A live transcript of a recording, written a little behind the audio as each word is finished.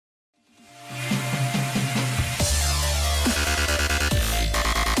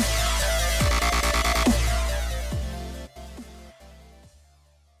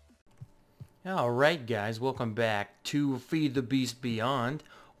Alright guys, welcome back to Feed the Beast Beyond.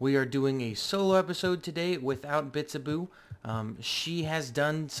 We are doing a solo episode today without Bitzaboo. She has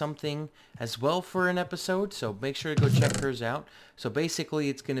done something as well for an episode, so make sure to go check hers out. So basically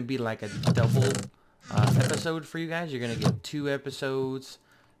it's going to be like a double episode for you guys. You're going to get 2 episodes.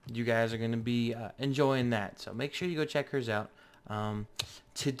 You guys are going to be enjoying that, so make sure you go check hers out.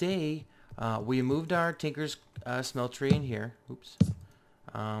 Today we moved our Tinker's smeltery in here. Oops.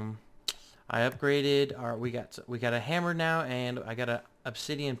 I upgraded our, we got a hammer now, and I got a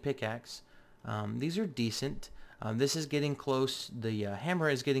obsidian pickaxe. These are decent. This is getting close, the hammer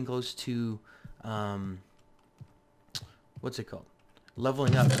is getting close to, what's it called?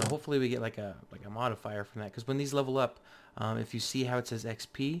 Leveling up, so hopefully we get like a modifier from that, because when these level up, if you see how it says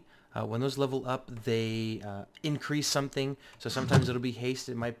XP, when those level up, they increase something. So sometimes it'll be haste,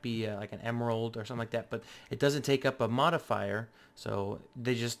 it might be like an emerald or something like that, but it doesn't take up a modifier, so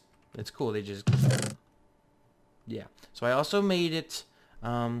they just, it's cool, they just, yeah. So I also made it,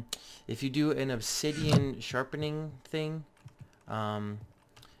 if you do an obsidian sharpening thing,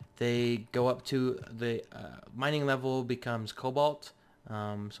 they go up to the mining level becomes cobalt.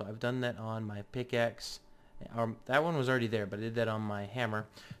 So I've done that on my pickaxe. That one was already there, but I did that on my hammer.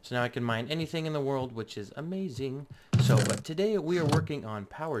 So now I can mine anything in the world, which is amazing. So, but today we are working on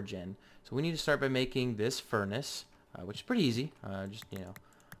power gen. So we need to start by making this furnace, which is pretty easy. Just, you know,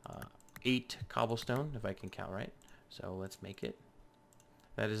 8 cobblestone, if I can count right. So let's make it.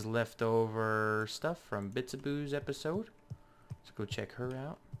 That is leftover stuff from Bitzaboo's episode. Let's go check her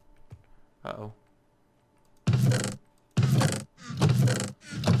out. Uh-oh.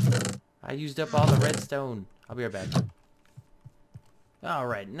 I used up all the redstone. I'll be right back.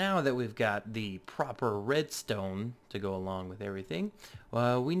 Alright, now that we've got the proper redstone to go along with everything,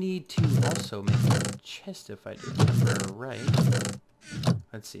 we need to also make a chest, if I do remember right.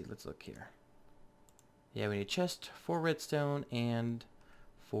 Let's see, let's look here. Yeah, we need a chest, 4 redstone, and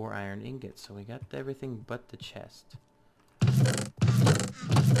 4 iron ingots. So we got everything but the chest.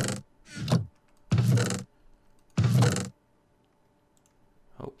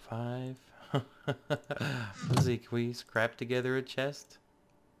 Oh, 5. Let's see, can we scrap together a chest?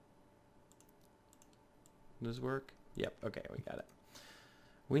 Does this work? Yep, okay, we got it.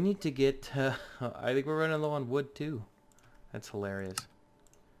 We need to get, I think we're running low on wood too. That's hilarious.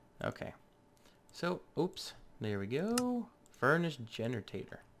 Okay. So, oops, there we go. Furnace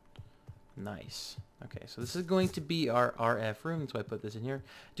generator. Nice. Okay, so this is going to be our RF room, so I put this in here.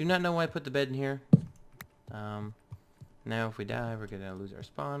 Do not know why I put the bed in here. Now if we die, we're going to lose our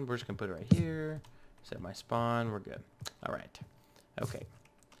spawn. We're just going to put it right here. Set my spawn. We're good. Alright. Okay.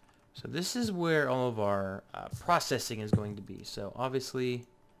 So this is where all of our processing is going to be. So obviously,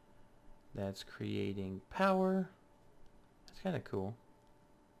 that's creating power. That's kind of cool.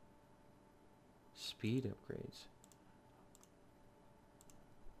 Speed upgrades.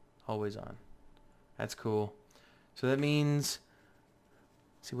 Always on. That's cool. So that means,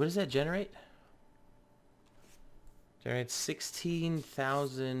 see, what does that generate? Generates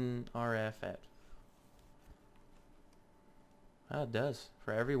 16,000 RF at. Oh, it does.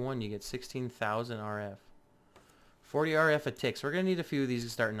 For every one, you get 16,000 RF. 40 RF a tick. So we're going to need a few of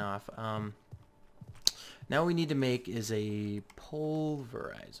these starting off. Now what we need to make is a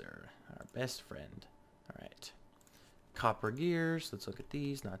pulverizer. Our best friend. Alright. Copper gears. Let's look at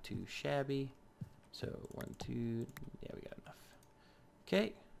these. Not too shabby. So 1, 2. Yeah, we got enough.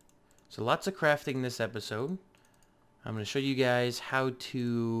 Okay. So lots of crafting this episode. I'm going to show you guys how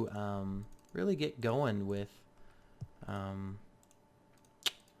to really get going with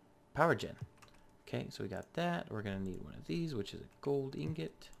power gen. Okay, so we got that. We're going to need one of these, which is a gold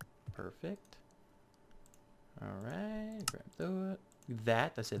ingot. Perfect. Alright, grab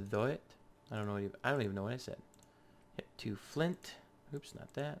that. I said that. I don't even know what I said. Yep, 2 flint. Oops,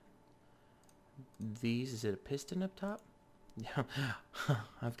 not that. These, is it a piston up top? Yeah.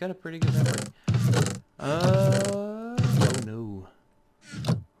 I've got a pretty good memory. Oh no.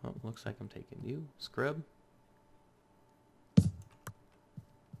 Oh, looks like I'm taking you. Scrub.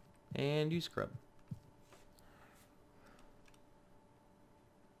 And you scrub.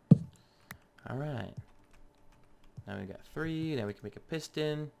 Alright. Now we got 3. Now we can make a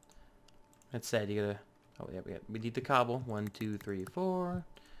piston. That's sad. You gotta. Oh yeah, we need the cobble. 1, 2, 3, 4.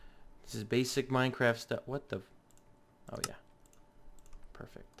 This is basic Minecraft stuff. What the? Oh yeah.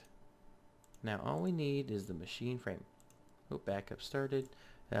 Perfect. Now all we need is the machine frame. Oh, backup started.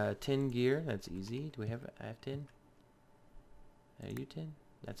 Tin gear. That's easy. Do we have? I have tin. Are you tin?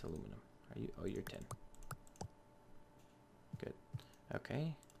 That's aluminum. Are you? Oh, you're tin. Good.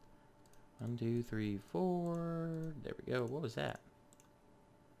 Okay. 1, 2, 3, 4. There we go. What was that?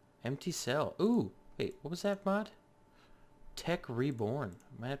 Empty cell. Ooh, Hey, what was that mod? Tech Reborn.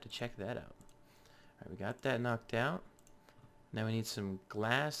 Might have to check that out. Alright, we got that knocked out. Now we need some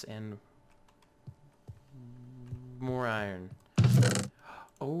glass and more iron.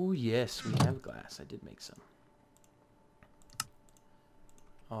 Oh yes, we have glass. I did make some.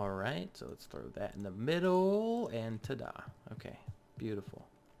 Alright, so let's throw that in the middle and ta-da. Okay, beautiful.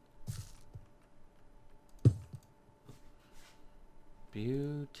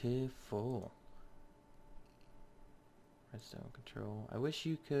 Beautiful. Redstone control. I wish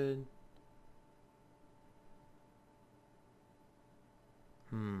you could...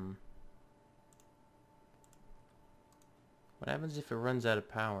 What happens if it runs out of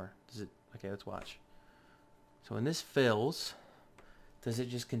power? Does it... Okay, let's watch. So when this fills, does it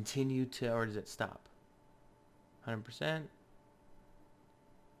just continue to... Or does it stop? 100%?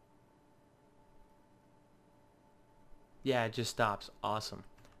 Yeah, it just stops. Awesome.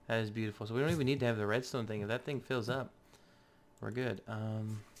 That is beautiful. So we don't even need to have the redstone thing. If that thing fills up, we're good.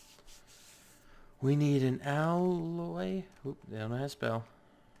 We need an alloy. Oop, they don't know how to spell.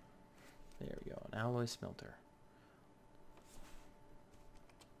 There we go. An alloy smelter.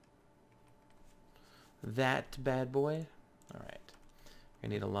 That bad boy. Alright. We're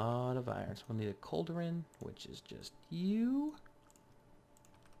going to need a lot of iron. So we'll need a cauldron, which is just you.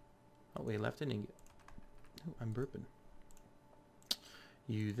 Oh, we left an ingot. Oh, I'm burping.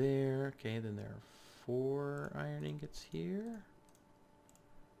 You there. Okay, then there are 4 iron ingots here.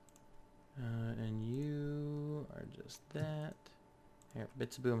 And you are just that. Here,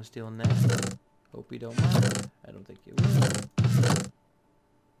 bitzaboo, I'm stealing that. Hope you don't mind. I don't think you will.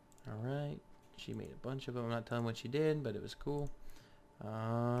 Alright. She made a bunch of them. I'm not telling what she did, but it was cool.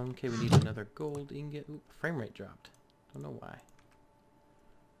 Okay, we need another gold ingot. Oop, frame rate dropped. Don't know why.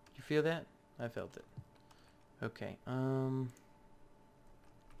 Did you feel that? I felt it. Okay,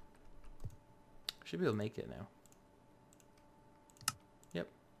 should be able to make it now. Yep.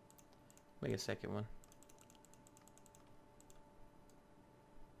 Make a second one.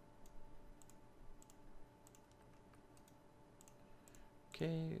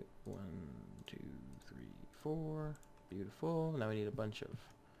 Okay, 1, 2, 3, 4. Beautiful. Now we need a bunch of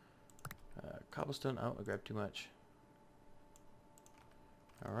cobblestone. Oh, I grabbed too much.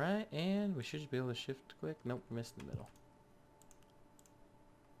 Alright, and we should just be able to shift quick. Nope, missed the middle.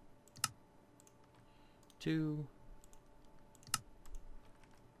 2.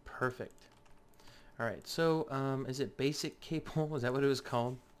 Perfect. Alright, so is it basic cable? Is that what it was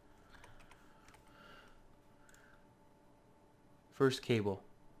called? First cable.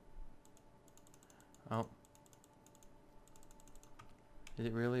 Oh. Is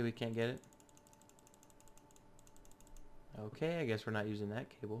it really? We can't get it? Okay, I guess we're not using that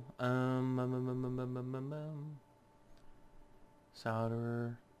cable.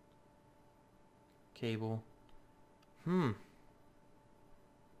 Solderer. Cable. Thought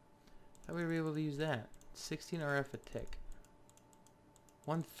we'd be able to use that. 16 RF a tick.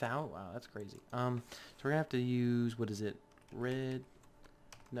 1,000. Wow, that's crazy. So we're gonna have to use, what is it? Red.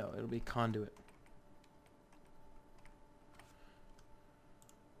 No, it'll be conduit.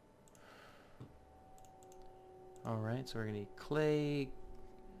 Alright, so we're gonna need clay,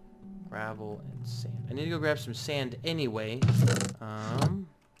 gravel, and sand. I need to go grab some sand anyway. I don't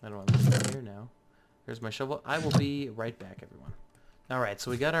know what I'm doing here now. There's my shovel. I will be right back, everyone. Alright,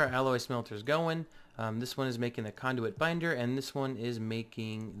 so we got our alloy smelters going. This one is making the conduit binder, and this one is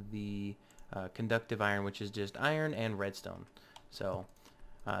making the conductive iron, which is just iron and redstone. So,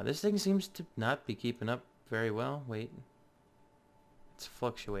 this thing seems to not be keeping up very well. Wait. It's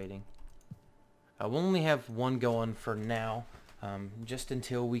fluctuating. We'll only have one going for now, just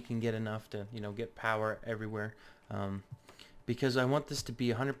until we can get enough to, get power everywhere. Because I want this to be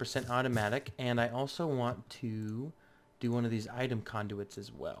 100% automatic, and I also want to do one of these item conduits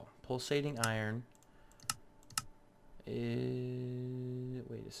as well. Pulsating iron.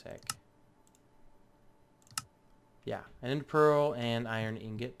 Wait a sec. Yeah, an ender pearl and iron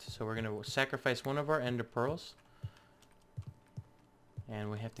ingot. So we're going to sacrifice one of our ender pearls. And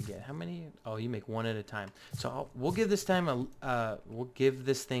we have to get how many? Oh, you make one at a time. So we'll give this thing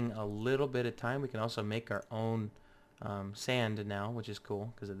a little bit of time. We can also make our own sand now, which is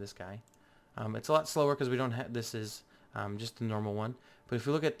cool because of this guy. It's a lot slower because we don't have. This is just the normal one. But if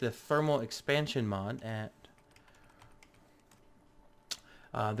you look at the thermal expansion mod,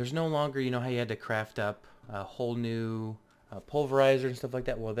 there's no longer, how you had to craft up a whole new pulverizer and stuff like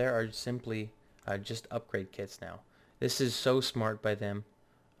that. Well, there are simply just upgrade kits now. This is so smart by them.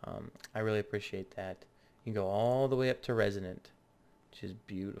 I really appreciate that. You can go all the way up to resonant, which is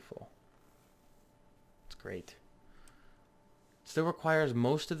beautiful. It's great. Still requires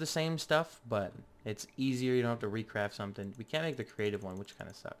most of the same stuff, but It's easier. You don't have to recraft something. We can't make the creative one, which kind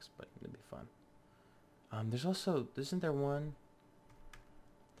of sucks, but it'd be fun. There's also, isn't there one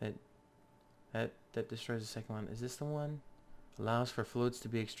that destroys the second one? Is this the one? Allows for fluids to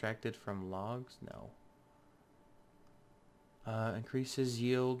be extracted from logs? No. Increases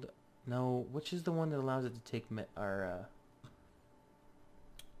yield. No, which is the one that allows it to take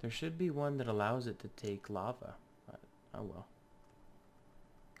there should be one that allows it to take lava. Oh well.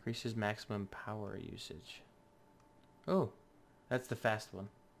 Increases maximum power usage. Oh, that's the fast one.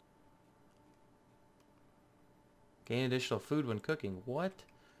 Gain additional food when cooking. What?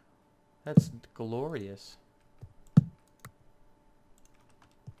 That's glorious.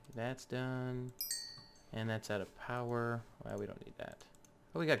 That's done. And that's out of power. Well, we don't need that.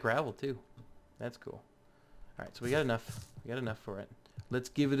 Oh, we got gravel too. That's cool. Alright, so we got enough. We got enough for it. Let's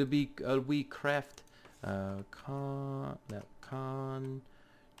give it a wee craft.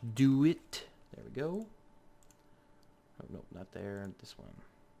 Do it. There we go. Oh, nope, not there. This one.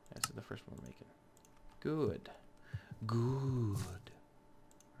 This is the first one we're making. Good. Good.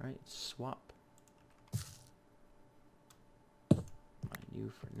 Alright, swap. Mine you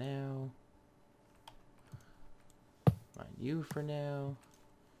for now. Mine you for now.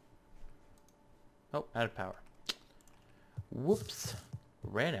 Oh, out of power. Whoops.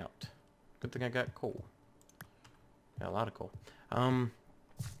 Ran out. Good thing I got coal. Got a lot of coal. Oh,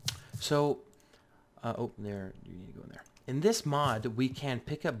 there, you need to go in there. In this mod, we can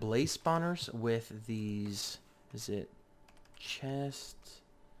pick up blaze spawners with these, is it chests?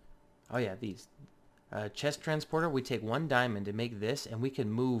 Oh yeah, these. Chest transporter, we take 1 diamond to make this, and we can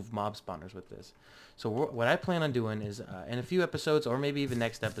move mob spawners with this. So what I plan on doing is, in a few episodes, or maybe even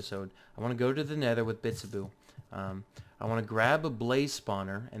next episode, I want to go to the nether with bitzaboo. I want to grab a blaze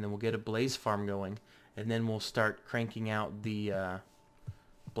spawner, and then we'll get a blaze farm going, and then we'll start cranking out the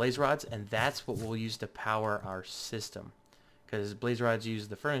blaze rods, and that's what we'll use to power our system. Because blaze rods use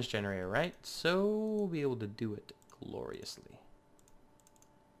the furnace generator, right? So we'll be able to do it gloriously.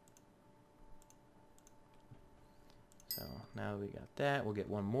 So now that we got that, we'll get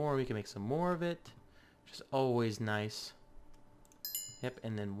one more. We can make some more of it, which is always nice. Yep,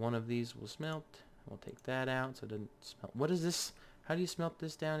 and then one of these will smelt. We'll take that out so it doesn't smelt. What is this? How do you smelt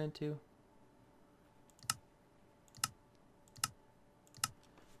this down into?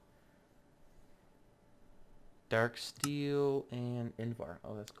 Dark steel and invar.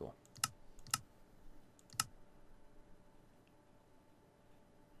 Oh, that's cool.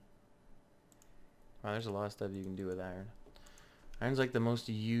 Wow, there's a lot of stuff you can do with iron. Iron's like the most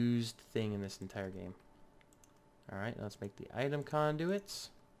used thing in this entire game. Alright, let's make the item conduits.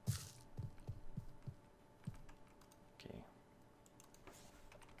 Okay.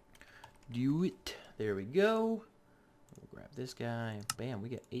 Do it. There we go. We'll grab this guy. Bam, we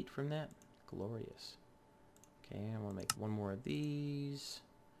get 8 from that. Glorious. Okay, I want to make one more of these.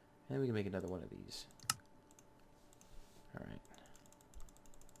 And then we can make another one of these. Alright.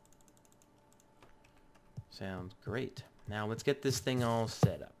 Sounds great. Now let's get this thing all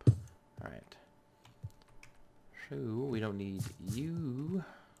set up. Alright. So we don't need you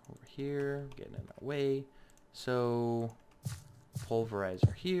over here. Getting in our way. So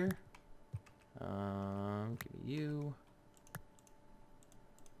pulverizer here. Give me you.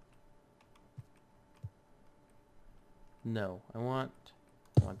 No, I want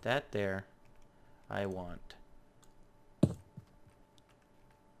that there. I want.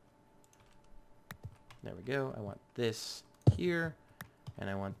 There we go. I want this here, and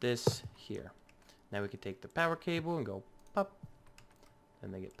I want this here. Now we can take the power cable and go pop.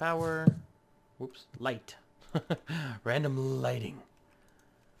 Then they get power. Whoops, light. Random lighting.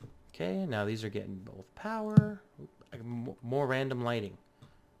 Okay, now these are getting both power. More random lighting.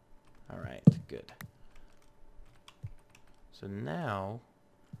 Alright, good. So now,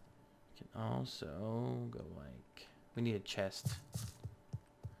 we can also go like, we need a chest.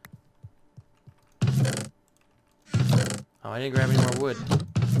 Oh, I didn't grab any more wood.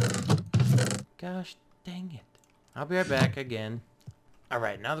 Gosh dang it. I'll be right back again.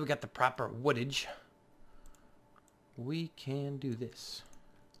 Alright, now that we got the proper woodage, we can do this.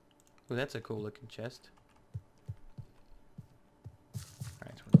 Oh, that's a cool looking chest.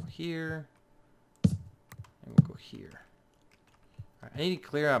 Alright, so we'll go here. And we'll go here. Alright, I need to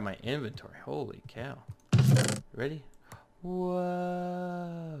clear out my inventory. Holy cow. Ready?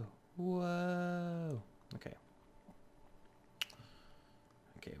 Whoa. Whoa. Okay.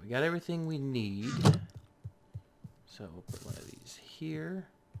 Okay, we got everything we need. So we'll put one of these here.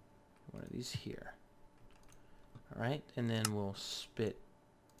 One of these here. Alright, and then we'll spit.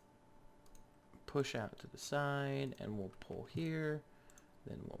 Push out to the side, and we'll pull here.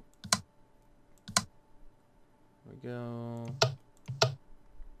 Then we'll There we go.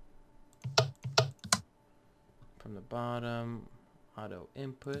 From the bottom, auto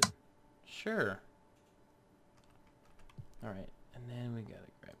input. Sure. Alright, and then we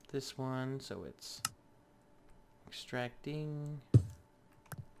gotta grab this one so it's extracting.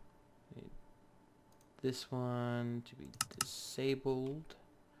 Need this one to be disabled,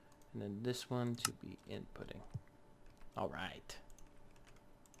 and then this one to be inputting. Alright.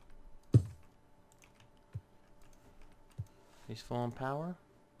 He's full on power.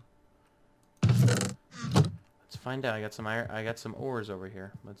 Let's find out. I got some iron. I got some ores over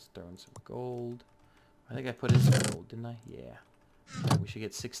here. Let's throw in some gold. I think I put in some gold, didn't I? Yeah. Right, we should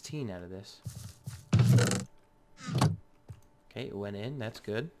get 16 out of this. Okay, it went in. That's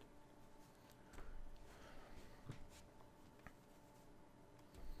good.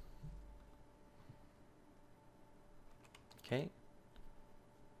 Okay.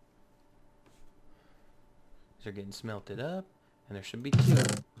 These are getting smelted up, and there should be 2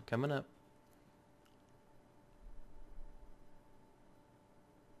 coming up.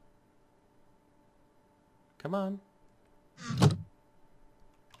 Come on.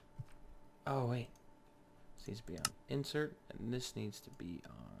 Oh, wait. This needs to be on insert, and this needs to be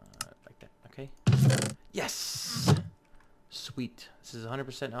on like that. Okay. Yes! Sweet. This is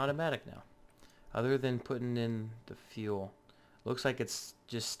 100% automatic now. Other than putting in the fuel. Looks like it's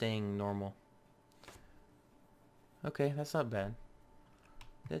just staying normal. Okay, that's not bad.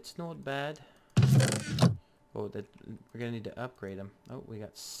 That's not bad. Oh, that we're gonna need to upgrade them. Oh, we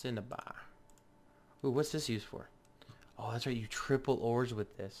got Cinnabar. Ooh, what's this used for? Oh, that's right, you triple ores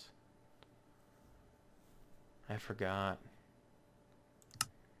with this. I forgot.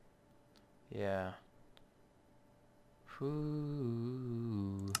 Yeah.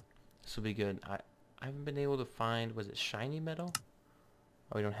 Ooh. This will be good. I haven't been able to find, was it shiny metal?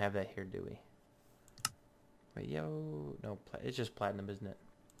 Oh, we don't have that here, do we? Wait, yo, no, it's just platinum, isn't it?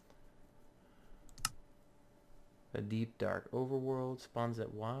 A deep dark overworld spawns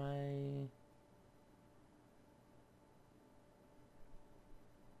at Y.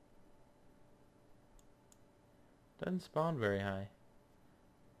 Doesn't spawn very high.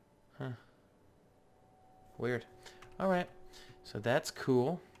 Huh. Weird. Alright. So that's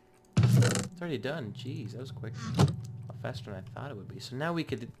cool. It's already done. Jeez, that was quick. A lot faster than I thought it would be. So now we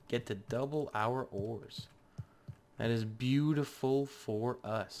could get to double our ores. That is beautiful for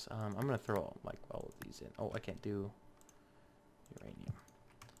us. I'm going to throw like all of these in. Oh, I can't do uranium.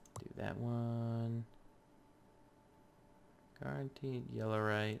 Do that one. Guaranteed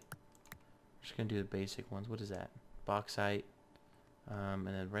yellowite. I'm just going to do the basic ones. What is that? Bauxite. And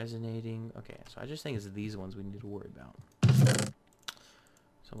then resonating. Okay, so I just think it's these ones we need to worry about.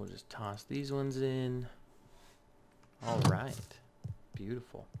 So we'll just toss these ones in. Alright.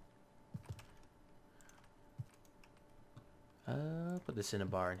 Beautiful. Put the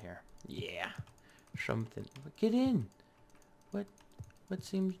Cinnabar in here. Yeah. Something. Get in. What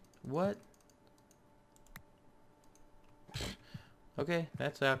seems... What? Okay,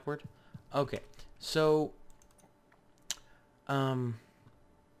 that's awkward. Okay, so... let's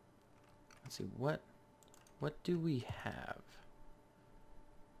see, what do we have?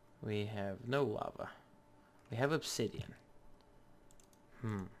 We have no lava. We have obsidian.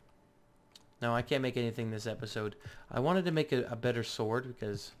 No, I can't make anything this episode. I wanted to make a better sword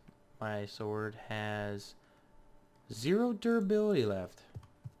because my sword has 0 durability left.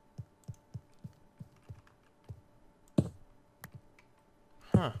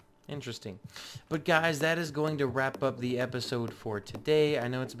 Huh. Interesting. But guys, that is going to wrap up the episode for today. I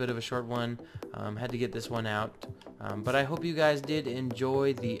know it's a bit of a short one. Had to get this one out. But I hope you guys did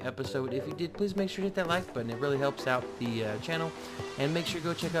enjoy the episode. If you did, please make sure to hit that like button. It really helps out the channel. And make sure to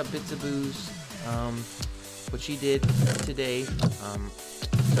go check out bitzaboo's, what she did today.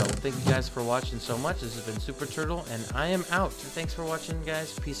 So thank you guys for watching so much. This has been Super Turtle, and I am out. Thanks for watching,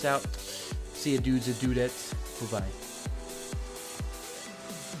 guys. Peace out. See you dudes and dudettes. Bye-bye.